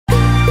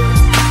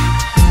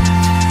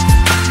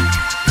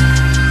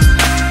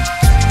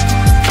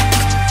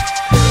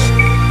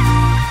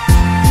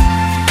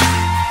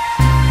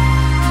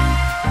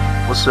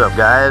What's up,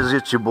 guys?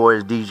 It's your boy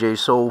DJ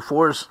Soul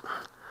Force.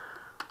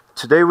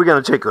 Today we're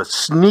going to take a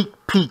sneak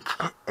peek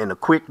and a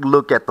quick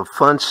look at the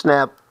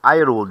FunSnap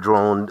iDOL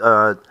drone.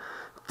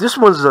 This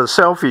one's a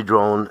selfie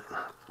drone,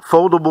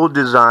 foldable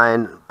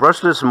design,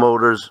 brushless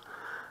motors,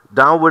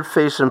 downward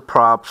facing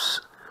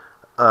props,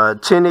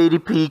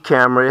 1080p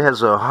camera. It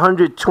has a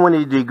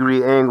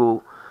 120-degree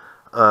angle,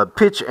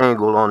 pitch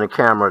angle on the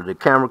camera. The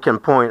camera can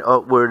point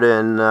upward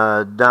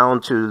and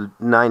down to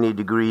 90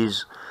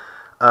 degrees.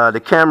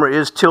 The camera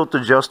is tilt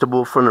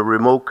adjustable from the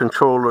remote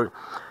controller.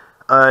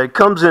 It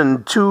comes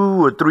in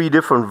 2 or 3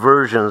 different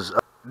versions.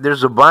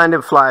 There's a bind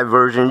and fly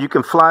version. You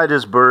can fly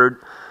this bird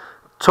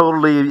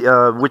totally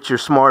with your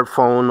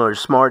smartphone or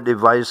smart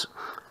device,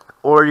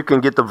 or you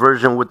can get the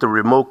version with the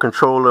remote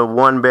controller,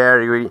 1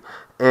 battery,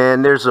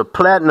 and there's a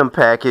platinum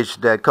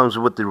package that comes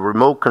with the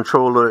remote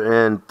controller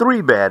and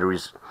 3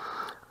 batteries.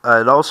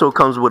 It also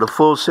comes with a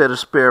full set of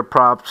spare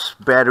props,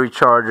 battery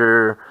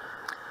charger.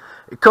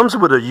 It comes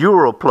with a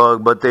Euro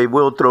plug, but they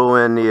will throw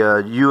in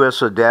the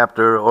US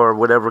adapter, or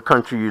whatever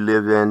country you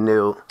live in,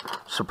 they'll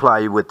supply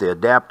you with the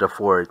adapter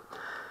for it.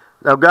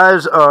 Now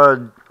guys,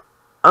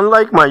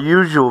 unlike my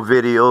usual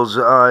videos,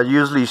 I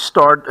usually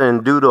start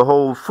and do the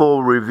whole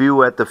full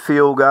review at the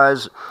field,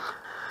 guys.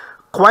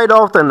 Quite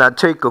often I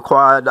take a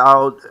quad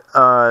out,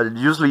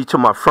 usually to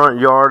my front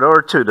yard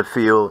or to the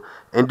field,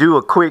 and do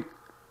a quick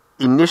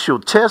initial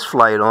test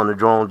flight on the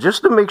drone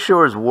just to make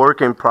sure it's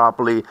working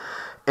properly,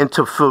 and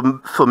to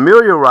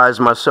familiarize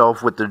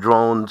myself with the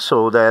drone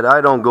so that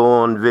I don't go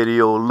on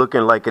video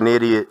looking like an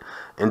idiot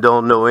and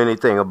don't know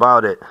anything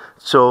about it.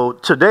 So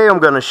today I'm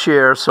going to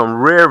share some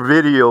rare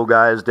video,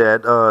 guys,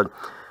 that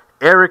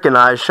Eric and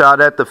I shot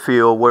at the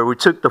field, where we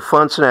took the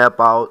FunSnap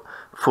out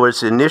for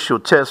its initial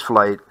test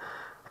flight.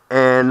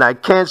 And I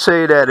can't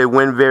say that it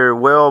went very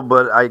well,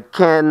 but I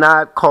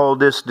cannot call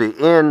this the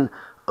end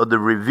of the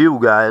review,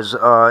 guys.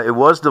 It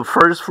was the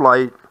first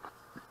flight.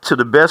 To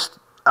the best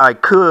I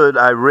could,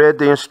 I read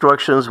the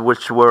instructions,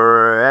 which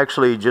were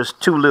actually just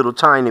 2 little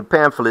tiny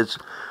pamphlets,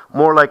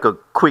 more like a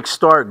quick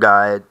start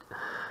guide.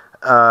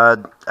 I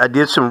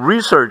did some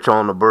research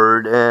on the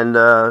bird and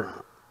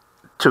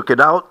took it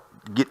out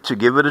to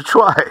give it a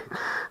try.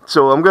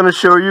 So I'm going to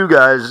show you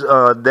guys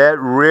that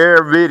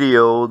rare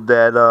video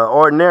that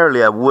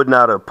ordinarily I would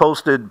not have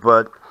posted,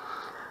 but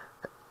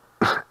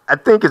I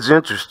think it's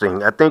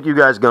interesting. I think you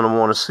guys are going to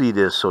want to see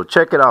this. So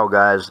check it out,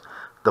 guys.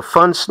 The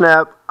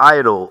FunSnap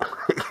iDOL.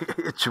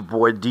 It's your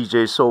boy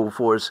DJ Soul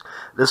Force.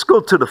 Let's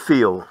go to the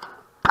field.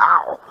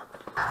 Pow!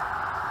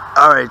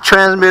 Alright,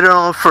 transmitter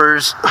on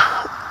first.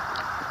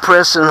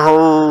 Press and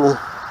hold.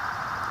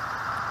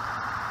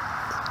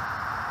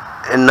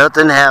 And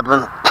nothing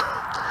happened.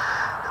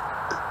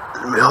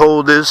 Let me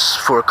hold this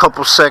for a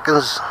couple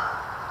seconds.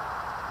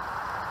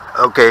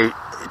 Okay,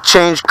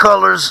 change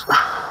colors.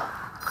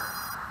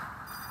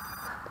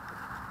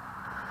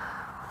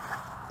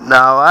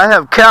 Now, I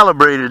have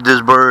calibrated this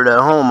bird at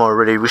home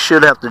already. We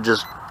should have to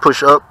just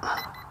push up,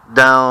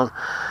 down,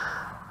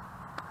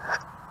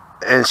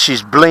 and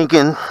she's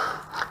blinking. You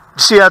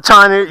see how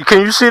tiny?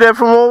 Can you see that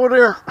from over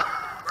there?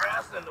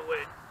 Grass in the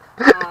way.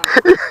 I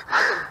can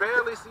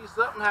barely see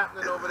something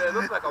happening over there. It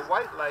looks like a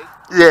white light.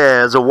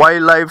 Yeah, there's a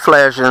white light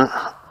flashing.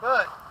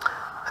 But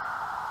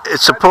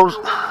it's supposed.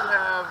 When you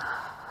have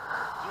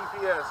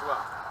GPS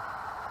locked,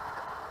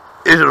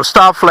 it'll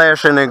stop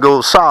flashing and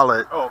go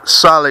solid,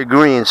 solid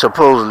green,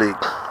 supposedly.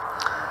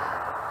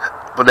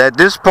 But at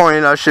this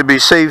point, I should be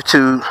safe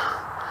to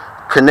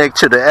connect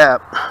to the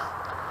app.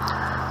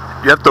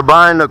 You have to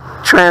bind the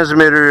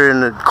transmitter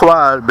and the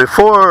quad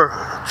before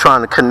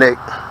trying to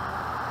connect.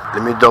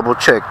 Let me double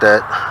check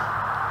that.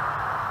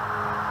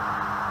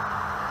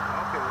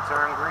 okay, it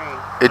turned green.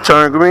 It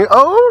turned green?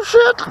 Oh,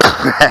 shit.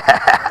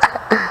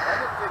 That didn't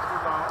take too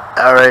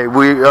long. All right,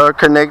 we are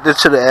connected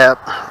to the app.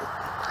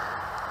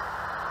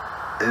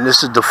 And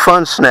this is the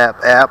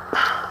FunSnap app.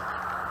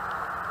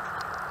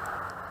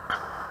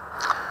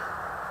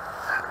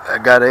 I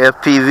got an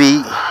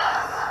FPV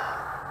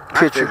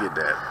picture. I figured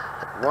that.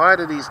 Why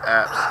do these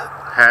apps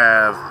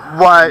have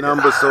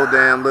numbers so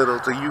damn little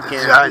so you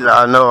can't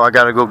I know, I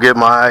gotta go get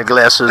my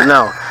eyeglasses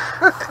now.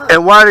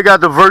 And why they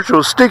got the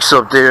virtual sticks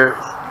up there? You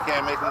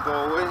can't make them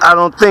go away? I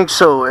don't think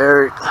so,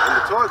 Eric. In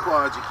the toy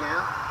quads you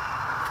can.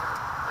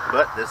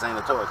 But this ain't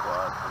a toy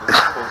quad. This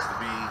is supposed to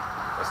be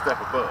a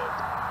step above.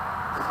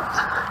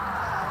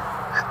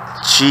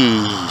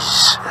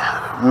 Jeez,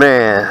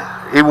 man,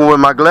 even with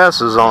my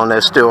glasses on,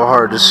 that's still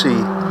hard to see.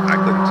 I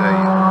couldn't tell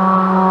you.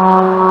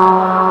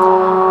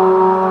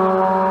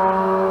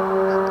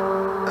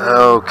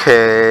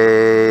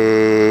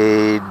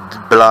 Okay,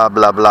 blah,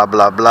 blah, blah,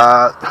 blah,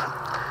 blah.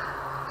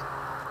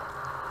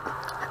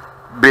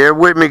 Bear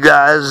with me,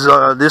 guys.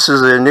 This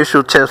is the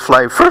initial test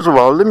flight. First of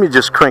all, let me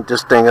just crank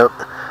this thing up.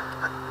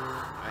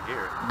 I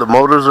hear it. The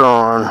motors are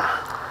on.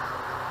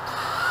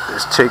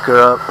 Let's take her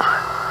up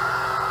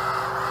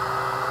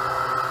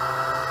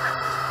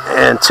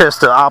and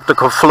test the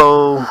optical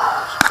flow.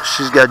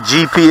 She's got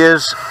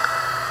GPS,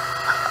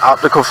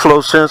 optical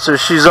flow sensor.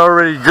 She's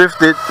already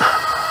drifted a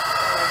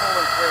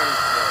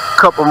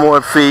couple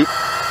more feet.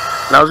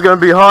 Now it's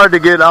gonna be hard to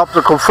get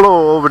optical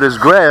flow over this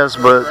grass,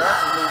 but The grass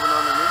is moving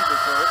underneath it,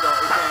 so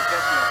it can't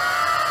catch me.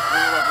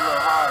 Bring it up a little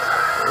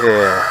higher.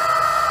 yeah.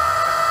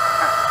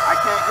 I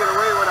can't get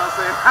away without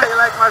saying, how you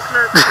like my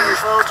shirt today,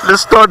 folks?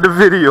 Let's start the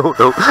video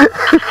though.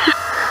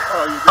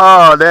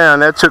 Oh damn,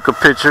 that took a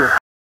picture.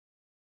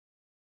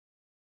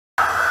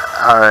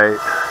 Alright.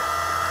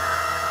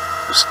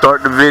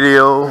 Start the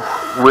video.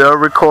 We are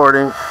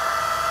recording.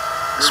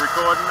 You're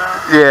recording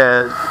now?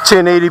 Yeah,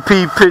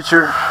 1080p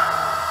picture.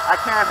 I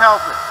can't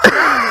help it.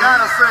 I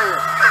gotta say it.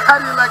 How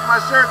do you like my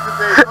shirt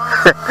today,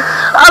 folks?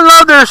 I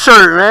love their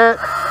shirt, man.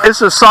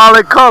 It's a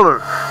solid color.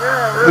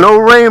 Yeah, really. No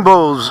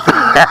rainbows.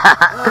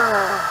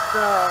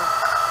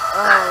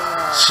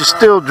 She's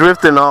still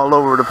drifting all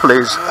over the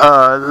place.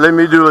 Let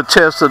me do a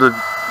test of the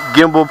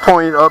gimbal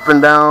point up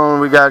and down.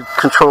 We got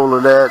control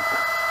of that.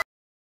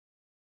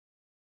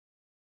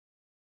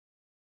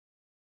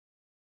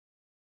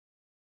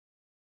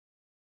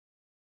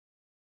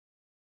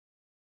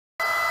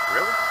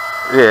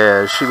 Really?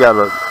 Yeah, she got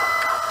a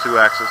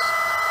 2-axis.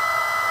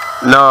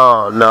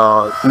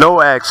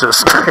 no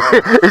axis.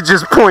 It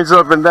just points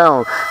up and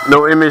down.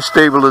 No image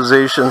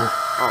stabilization.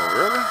 Oh,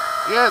 really?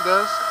 Yeah, it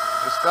does.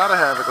 It's gotta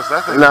have it, because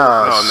that thing.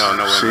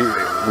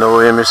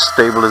 No image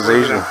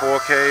stabilization. In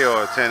 4K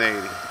or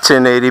 1080?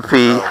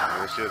 1080p.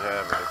 Oh, it should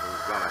have it if it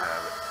was gonna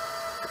have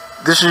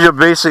it. This is your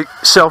basic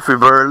selfie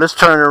bird. Let's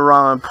turn it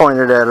around and point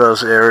it at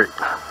us, Eric.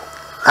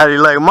 How do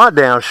you like my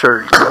damn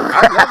shirt?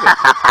 I love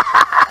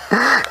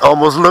it.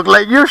 Almost look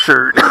like your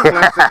shirt. It's a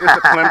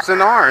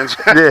Clemson orange.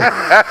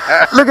 Yeah.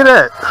 Look at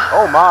that.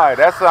 Oh my,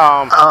 that's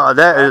Oh,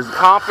 that is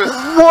compass.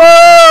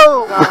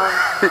 Whoa!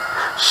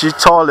 She's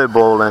toilet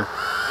bowling.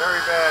 Very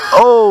bad.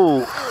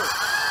 Oh,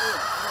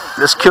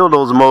 let's kill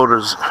those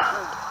motors.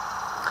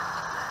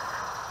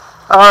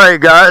 All right,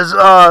 guys.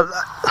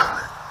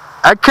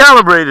 I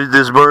calibrated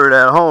this bird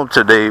at home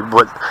today,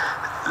 but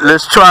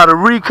let's try to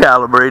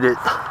recalibrate it.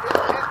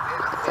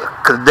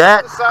 Cause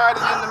that decided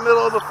in the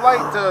middle of the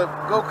flight to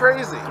go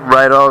crazy.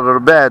 Right off of the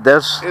bat,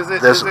 Is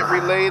it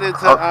related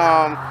to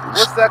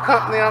what's that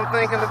company I'm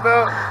thinking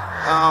about?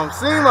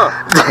 SEMA.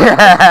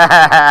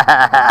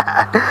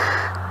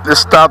 Let's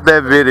stop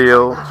that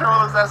video.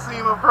 Controllers that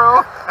SEMA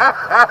Pro.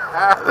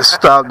 Let's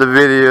stop the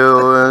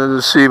video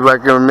and see if I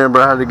can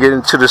remember how to get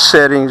into the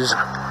settings.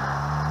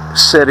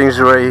 Settings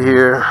right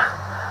here.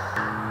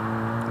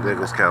 There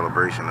goes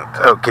calibration up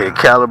top. Okay,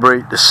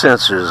 calibrate the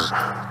sensors.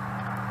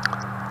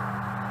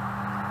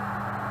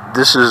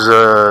 This is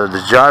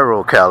the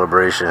gyro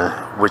calibration,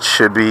 which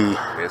should be.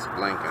 It's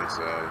blinking,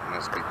 so it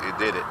must be. It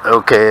did it.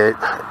 Okay,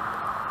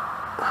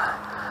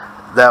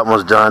 that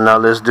one's done. Now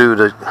let's do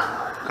the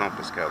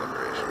Compass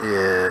calibration.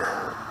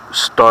 Yeah,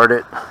 start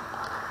it.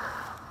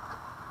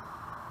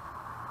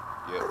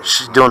 Yep.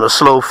 She's doing a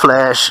slow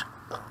flash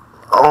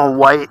on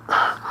white,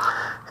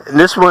 and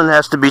this one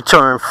has to be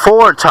turned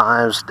 4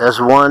 times. That's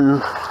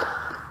 1,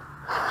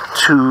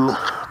 2,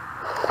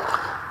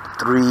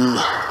 3,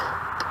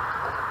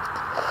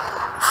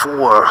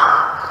 4.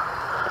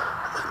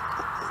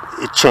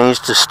 It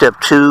changed to step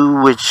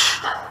 2,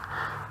 which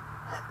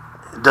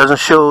doesn't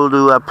show.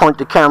 Do I point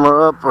the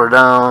camera up or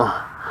down?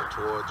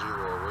 Towards you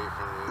or away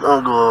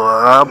from you?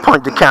 I'll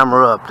point the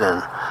camera up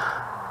then.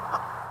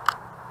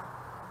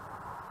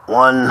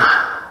 1,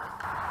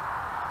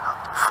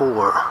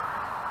 4.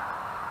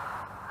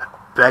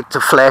 Back to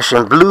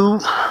flashing blue.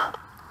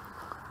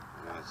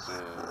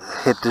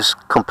 Hit this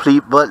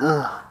complete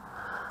button.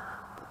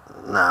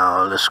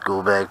 Now let's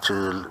go back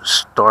to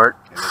start.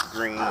 And it's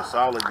green, a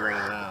solid green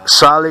now.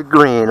 Solid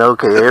green.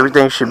 Okay,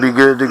 everything should be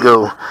good to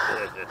go.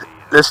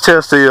 Let's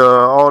test the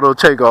auto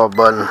takeoff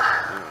button.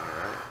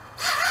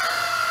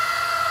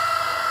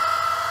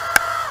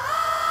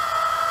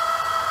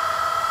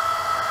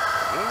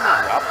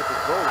 Optical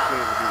flow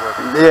seems to be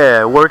working.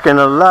 Yeah, working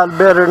a lot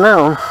better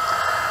now.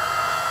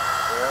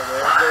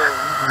 Well, there it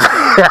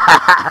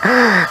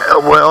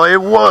goes. Well,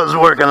 it was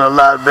working a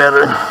lot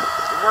better. It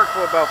worked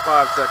for about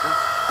 5 seconds.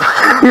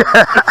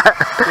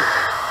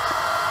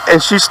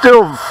 And she's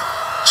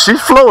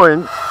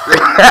flowing.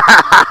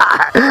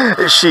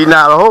 She's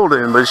not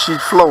holding, but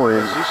she's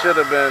flowing. She should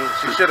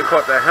have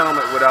caught that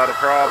helmet without a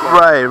problem.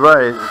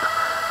 Right.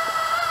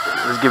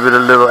 Let's give it a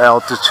little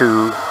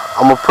altitude.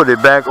 I'm gonna put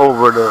it back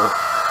over the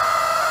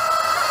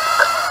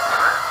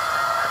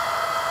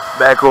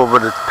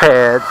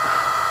pad.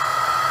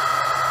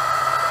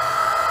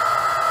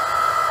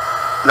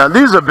 Now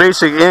these are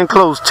basic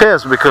enclosed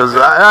tests because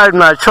I'm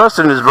not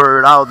trusting this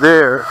bird out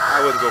there.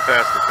 I wouldn't go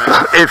past the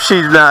fence. If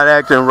she's not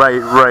acting right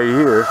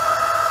here.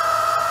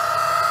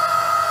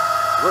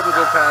 Wouldn't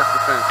go past the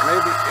fence.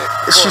 Maybe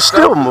She's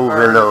still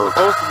moving though. It's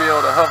supposed to be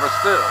able to hover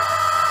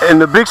still. And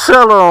the big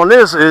seller on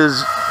this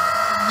is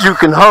you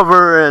can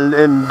hover and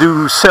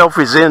do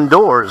selfies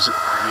indoors.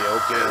 Yeah,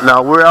 okay.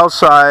 Now we're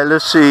outside.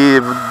 Let's see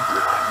if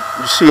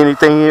you see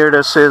anything here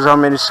that says how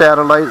many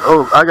satellites.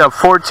 Oh, I got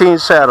 14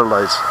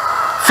 satellites.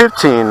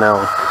 15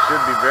 now. It should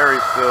be very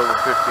still with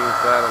 15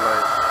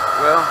 satellites.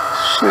 Well,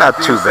 it's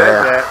not too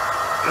bad.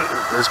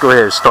 Let's go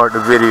ahead and start the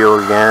video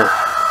again.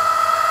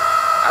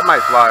 I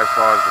might fly as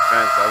far as the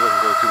fence. I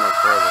wouldn't go too much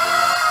further than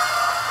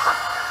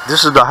that.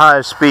 This is the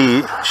highest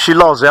speed. She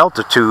lost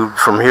altitude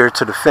from here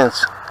to the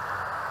fence.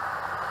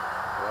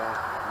 Well,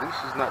 at least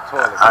she's not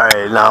taller. All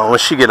right, now when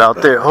she get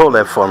out there, hold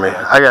that for me.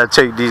 I gotta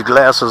take these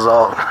glasses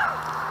off.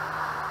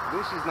 At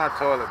least she's not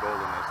taller though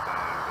than this thing.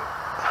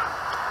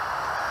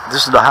 But...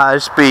 This is the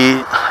highest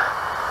speed.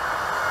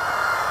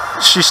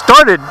 She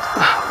started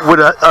with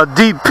a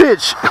deep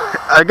pitch.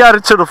 I got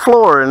it to the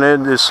floor and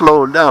then it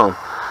slowed down.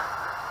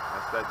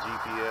 That's that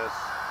GPS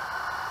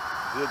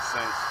good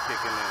sense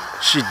kicking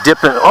in. She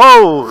dipping.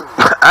 Oh,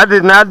 I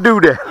did not do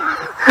that.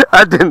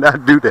 I did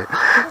not do that.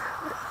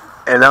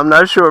 And I'm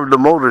not sure if the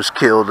motor's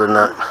killed or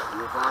not.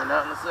 You'll find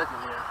out in a second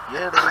here.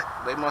 Yeah,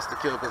 they must have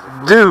killed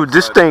because... Dude,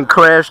 this thing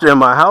crashed in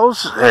my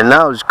house and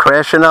now it's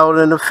crashing out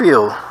in the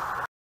field.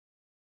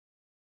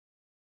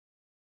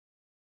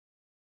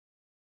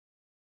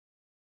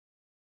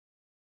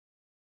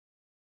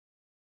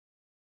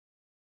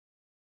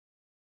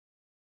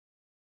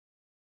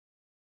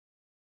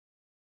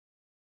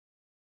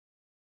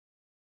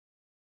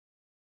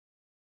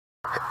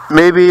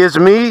 Maybe it's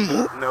me,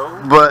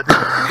 No, but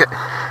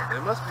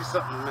there must be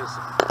something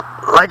missing.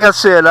 like I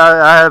said,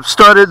 I have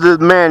started the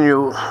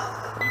manual.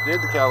 You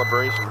did the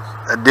calibrations.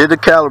 I did the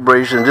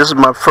calibration. This is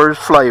my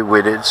first flight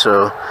with it,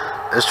 so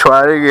let's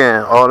try it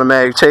again.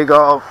 Automatic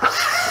takeoff,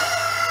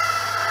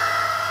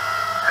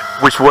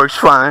 which works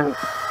fine.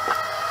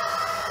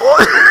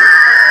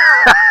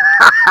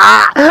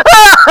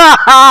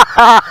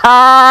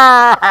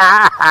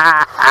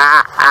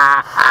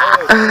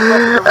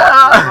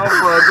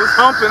 Just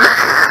humping.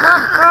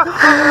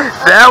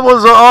 That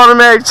was an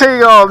automatic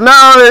takeoff.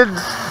 Now it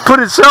put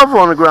itself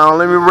on the ground.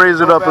 Let me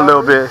raise it up a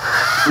little bit.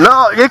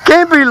 No, it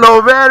can't be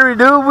low battery,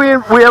 dude. We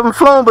haven't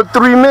flown but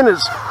 3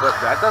 minutes. But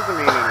that doesn't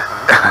mean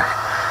anything.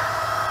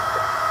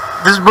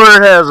 This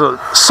bird has a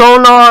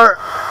sonar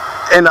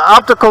and an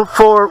optical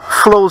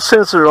flow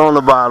sensor on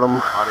the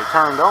bottom. Are they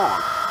turned on?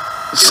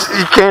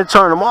 You can't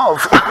turn them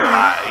off. You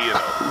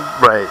know.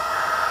 Right.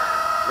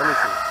 Let me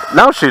see.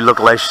 Now she look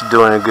like she's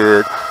doing it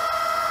good.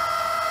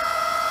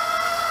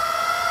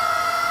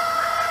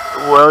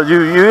 Well,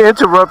 you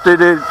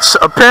interrupted it.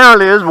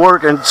 Apparently it's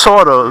working,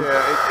 sort of.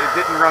 Yeah, it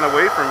didn't run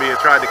away from me. It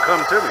tried to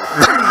come to me.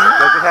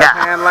 Does it have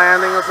hand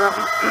landing or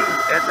something?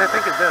 I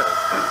think it does.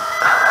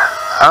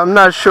 I'm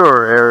not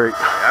sure, Eric.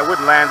 I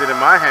wouldn't land it in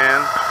my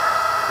hand.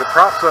 The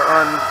props are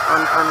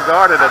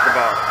unguarded at the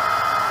bottom.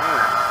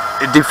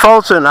 It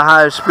defaults in the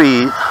highest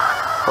speed.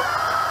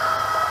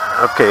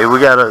 Okay, we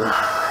got a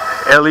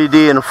LED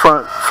in the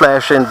front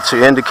flashing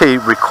to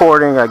indicate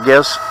recording, I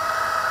guess.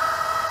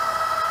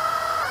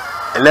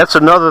 And that's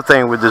another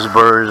thing with this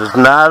bird. There's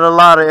not a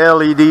lot of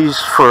LEDs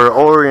for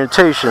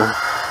orientation.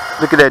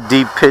 Look at that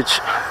deep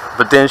pitch.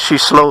 But then she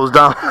slows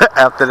down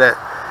after that.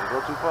 You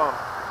go too far.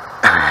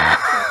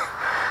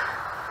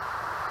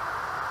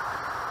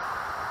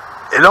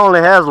 It only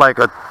has like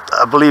a,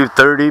 I believe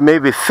 30,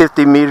 maybe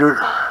 50 meter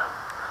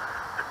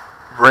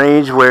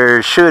range where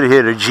it should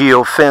hit a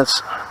geo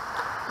fence.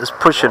 Let's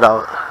push it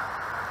out.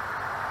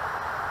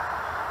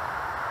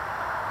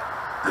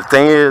 The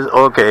thing is,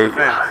 okay,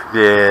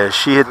 yeah,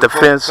 she hit the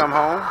fence. Come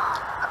home?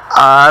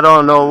 I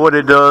don't know what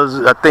it does.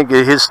 I think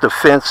it hits the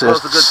fence. So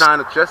it's a good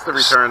time just to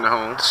return to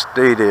home.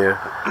 Stay there.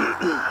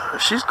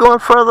 She's going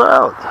further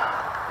out.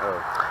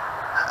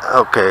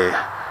 Oh. Okay.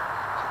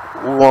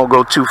 We won't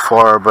go too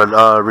far, but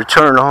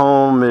return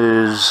home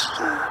is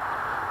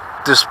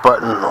this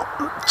button,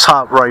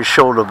 top right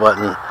shoulder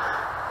button.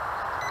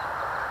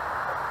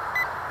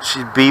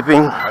 She's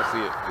beeping. I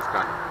see it. It's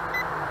coming.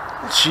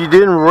 She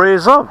didn't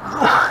raise up.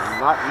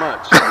 Not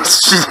much. I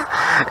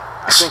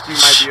think you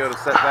might be able to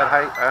set that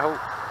height, I hope.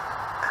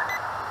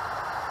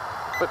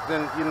 But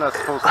then you're not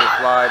supposed to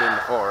fly it in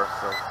the forest,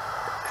 so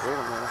wait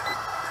a minute.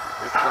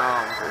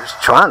 It's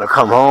trying to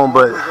come home,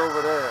 but it's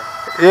over there.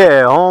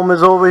 Yeah, home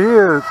is over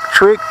here.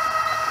 Trick. It's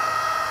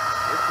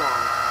going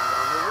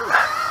on the roof.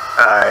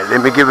 Alright,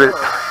 let me give it.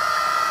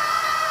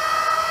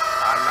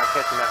 I'm not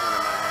catching that one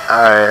in my hand.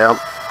 Alright, I'll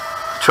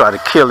try to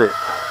kill it.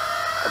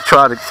 I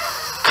try to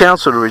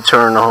cancel the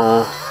return to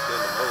home.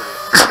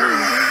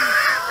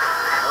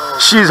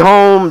 She's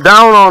home,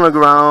 down on the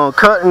ground,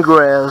 cutting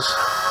grass.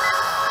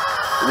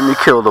 Let me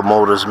kill the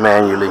motors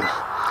manually.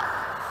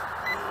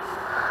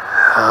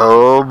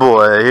 Oh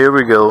boy, here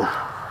we go.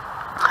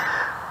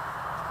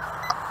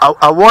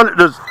 I wanted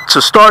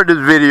to start this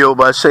video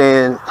by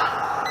saying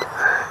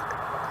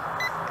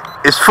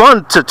it's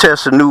fun to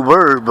test a new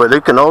bird, but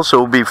it can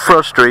also be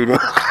frustrating.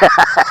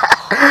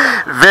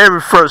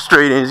 Very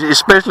frustrating,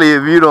 especially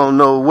if you don't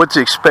know what to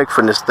expect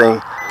from this thing.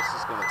 This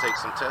is going to take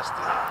some testing.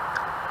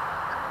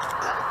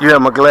 You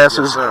have my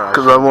glasses? Yes,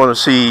 Because I want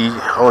to see,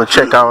 I want to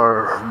check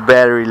our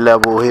battery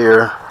level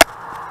here.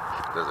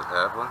 Does it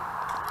have one?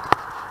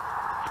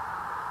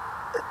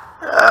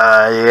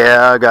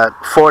 Yeah, I got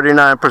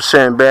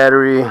 49%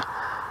 battery,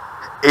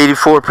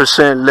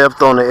 84%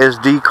 left on the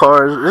SD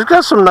cards. It's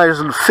got some nice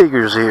little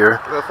figures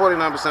here. Well,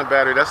 49%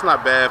 battery, that's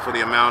not bad for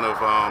the amount of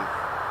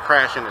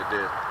crashing it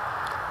did.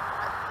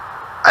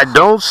 I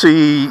don't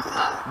see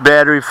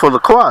battery for the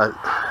quad.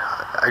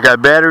 I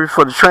got battery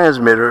for the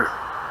transmitter.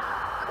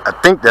 I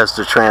think that's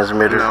the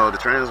transmitter. No, the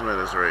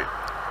transmitter's right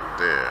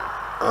there.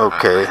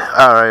 Okay.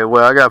 All right.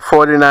 Well, I got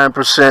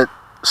 49%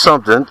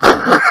 something.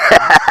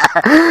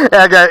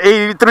 I got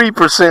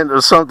 83%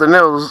 or something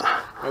else.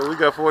 Well, we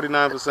got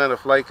 49% of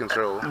flight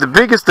control. The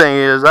biggest thing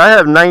is I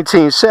have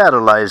 19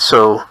 satellites,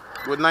 so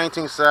with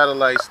 19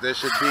 satellites, there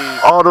should be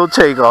auto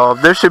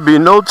takeoff. There should be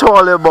no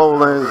toilet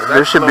bowling.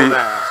 There should be.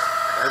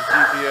 That's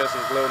GPS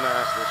and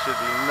GLONASS. There should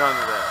be none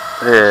of that.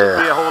 Yeah. There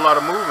should be a whole lot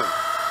of movement.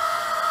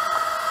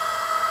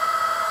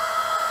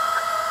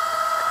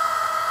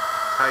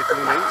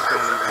 Typhoon 8s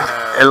don't even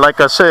have. And like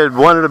I said,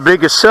 one of the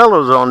biggest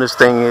sellers on this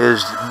thing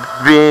is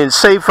being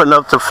safe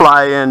enough to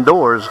fly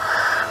indoors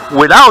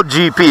without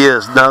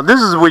GPS. Now this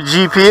is with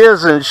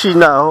GPS, and she's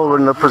not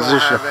holding the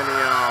position. Won't have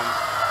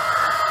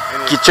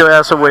any Get your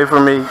ass away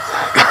from me. when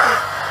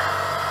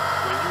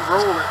you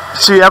roll it.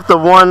 See, after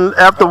one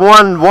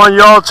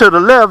yard to the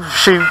left,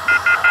 she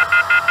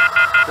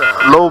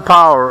low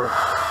power.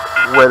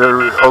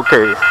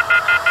 Okay,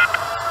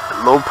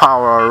 low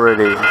power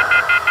already.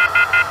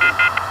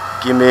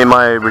 Give me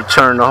my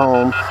return to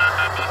home.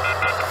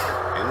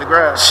 In the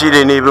grass. She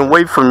didn't even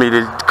wait for me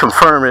to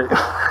confirm it.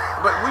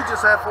 But we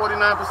just had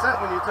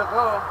 49% when you took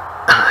off.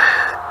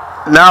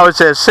 Now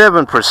it's at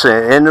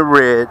 7% in the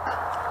red.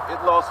 It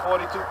lost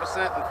 42%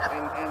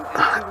 in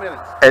 2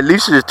 minutes. At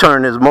least it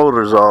turned his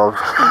motors off.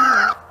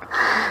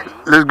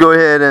 Let's go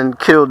ahead and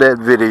kill that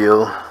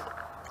video.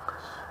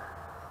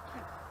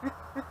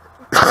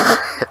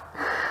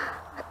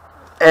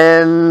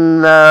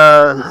 And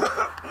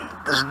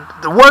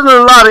there wasn't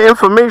a lot of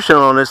information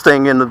on this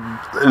thing in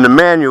the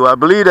manual. I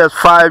believe that's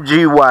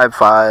 5G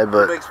Wi-Fi, but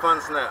What makes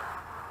FunSnap?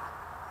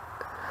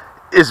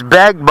 it's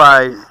backed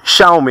by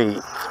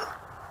Xiaomi.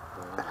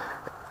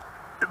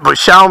 But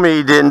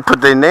Xiaomi didn't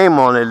put their name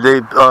on it.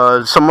 They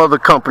some other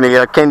company,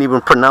 I can't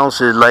even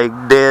pronounce it, like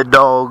Dead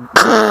Dog.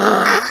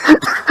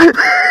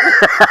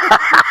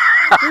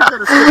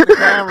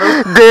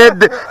 Dead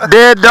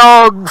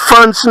Dog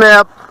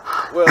FunSnap.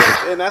 Well,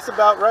 and that's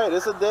about right.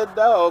 It's a dead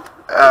dog.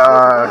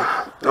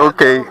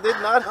 Okay. Dog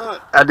did not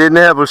hunt. I didn't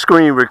have a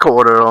screen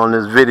recorder on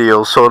this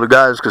video, so the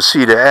guys could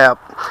see the app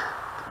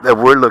that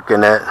we're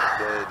looking at.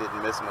 Yeah, it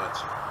didn't miss much.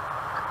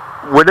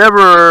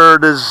 Whatever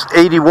this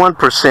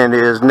 81%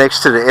 is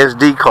next to the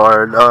SD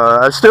card,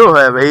 I still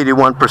have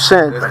 81%.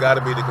 There's got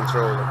to be the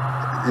controller.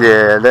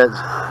 Yeah,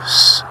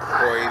 that's.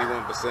 Or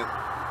 81%.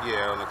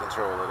 Yeah, on the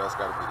controller. That's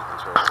got to be the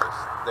controller.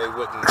 They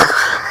wouldn't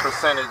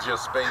percentage your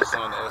space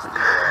on the SD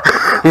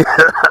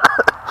card.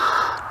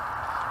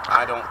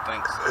 I don't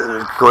think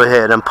so. Go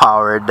ahead and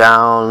power it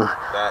down.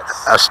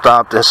 I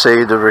stopped and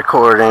saved the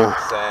recording.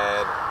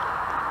 Sad.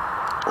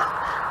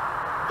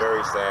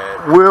 Very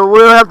sad.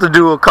 We'll have to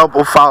do a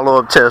couple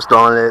follow-up tests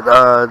on it.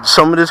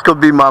 Some of this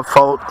could be my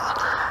fault.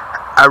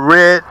 I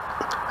read.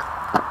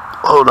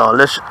 Hold on.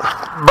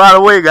 By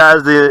the way,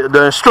 guys,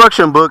 the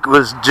instruction book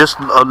was just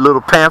a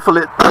little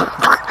pamphlet.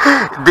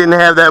 It didn't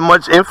have that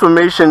much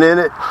information in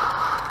it.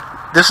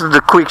 This is the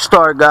quick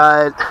start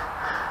guide.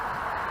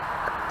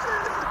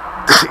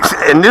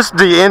 And this is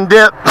the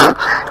in-depth.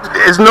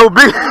 It's no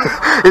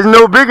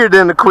bigger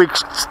than the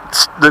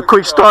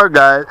quick start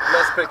guide.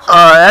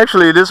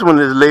 Actually, this one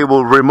is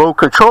labeled remote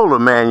controller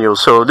manual.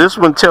 So this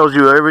one tells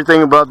you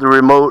everything about the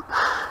remote.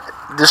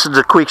 This is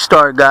the quick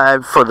start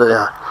guide for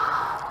the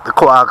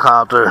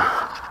quadcopter.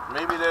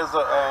 Maybe there's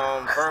a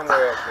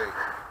firmware update.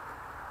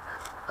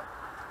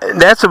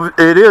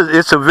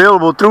 It's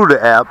available through the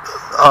app.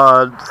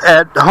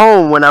 At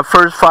home, when I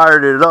first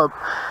fired it up,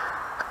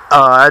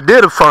 I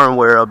did a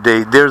firmware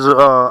update. There's an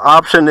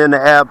option in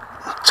the app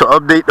to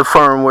update the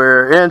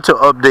firmware and to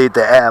update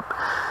the app.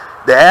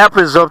 The app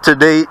is up to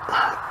date.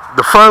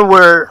 The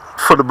firmware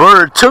for the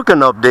bird took an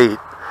update.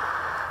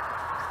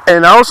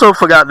 And I also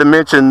forgot to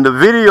mention the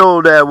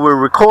video that we're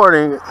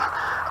recording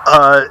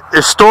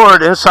is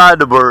stored inside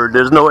the bird.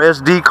 There's no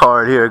SD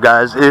card here,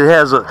 guys. It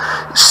has a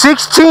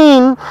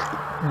 16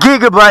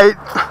 gigabyte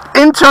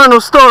internal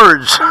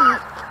storage.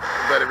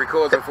 But it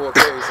records in 4K,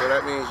 so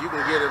that means you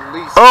can get at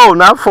least... Oh,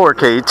 not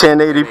 4K,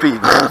 1080p.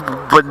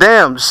 But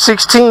damn,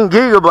 16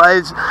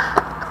 gigabytes.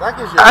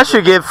 I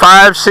should get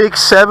 5,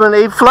 6, 7,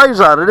 8 flights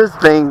out of this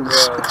thing.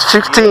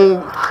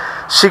 16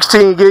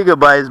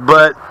 gigabytes,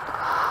 but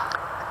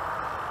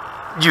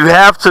you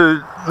have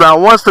to... Now,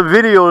 once the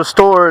video is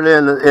stored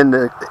in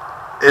the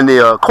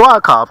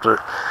quadcopter,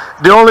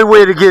 the only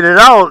way to get it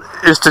out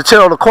is to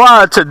tell the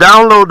quad to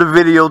download the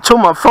video to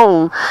my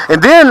phone, and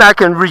then I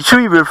can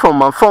retrieve it from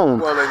my phone.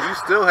 Well, then you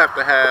still have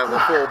to have a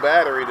full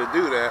battery to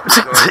do that.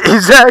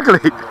 Exactly.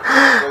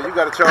 So you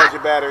got to charge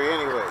your battery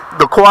anyway.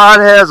 The quad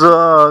has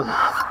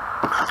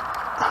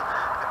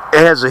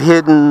a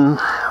hidden,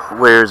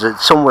 where is it?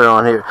 Somewhere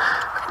on here.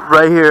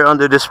 Right here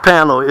under this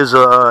panel is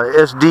a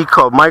SD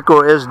card,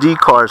 micro SD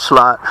card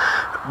slot.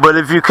 But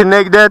if you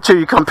connect that to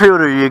your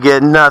computer, you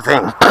get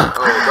nothing.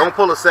 Oh, don't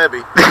pull a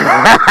Sebi.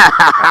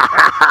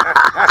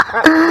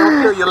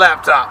 Kill your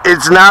laptop.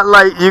 It's not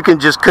like you can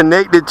just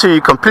connect it to your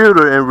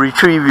computer and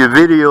retrieve your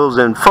videos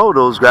and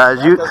photos, guys.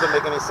 That doesn't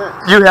make any sense.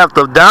 You have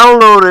to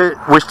download it,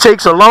 which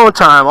takes a long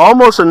time,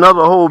 almost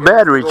another whole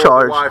battery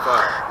charge.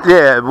 Wi-Fi.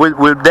 Yeah,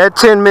 with that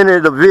 10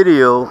 minute of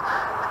video,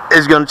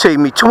 it's going to take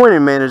me 20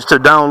 minutes to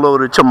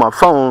download it to my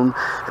phone.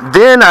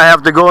 Then I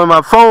have to go in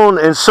my phone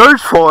and search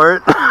for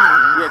it.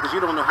 Yeah, because you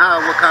don't know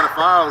what kind of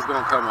file is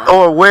going to come up.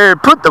 Or where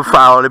it put the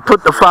file. It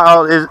put the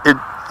file,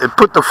 it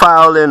put the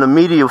file in a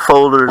media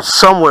folder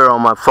somewhere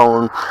on my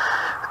phone.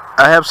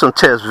 I have some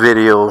test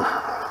video.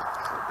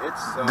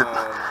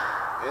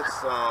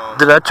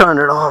 Did I turn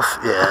it off?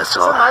 Yeah, it's a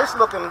nice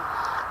looking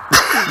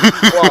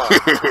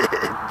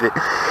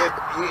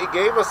it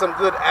gave us some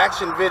good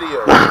action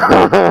video.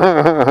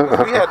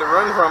 We had to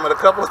run from it a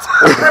couple of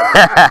times.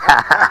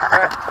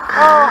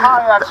 Oh,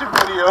 high action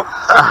video.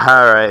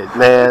 All right,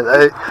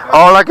 man.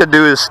 All I can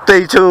do is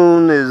stay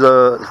tuned.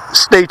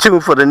 Stay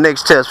tuned for the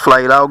next test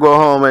flight. I'll go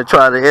home and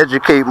try to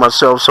educate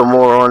myself some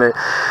more on it.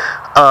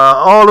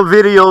 All the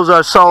videos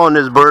I saw on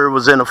this bird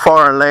was in a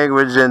foreign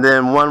language, and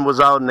then one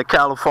was out in the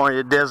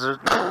California desert.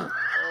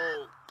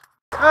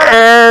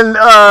 And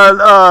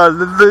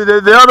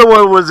the other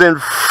one was in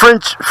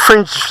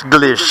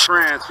French-glish.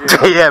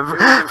 Yeah,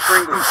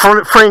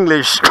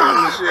 Fringlish.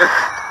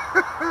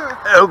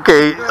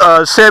 Okay,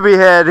 Sebi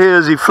had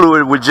his, he flew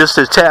it with just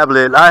his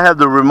tablet. I have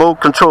the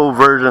remote control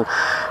version.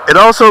 It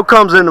also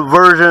comes in a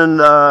version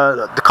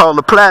called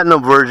the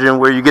Platinum version,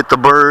 where you get the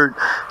bird,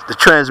 the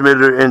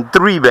transmitter, and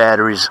 3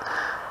 batteries.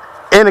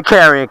 And a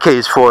carrying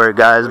case for it,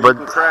 guys. So but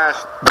you can crash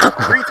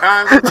 3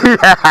 times.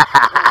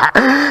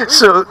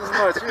 So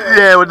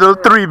yeah, with those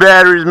 3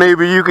 batteries,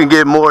 maybe you can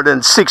get more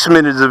than 6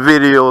 minutes of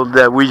video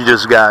that we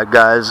just got,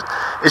 guys.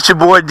 It's your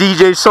boy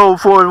DJ Soul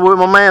Force with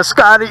my man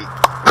Scotty.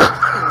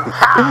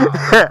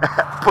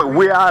 But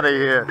we out of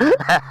here.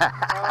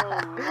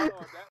 Oh, Lord.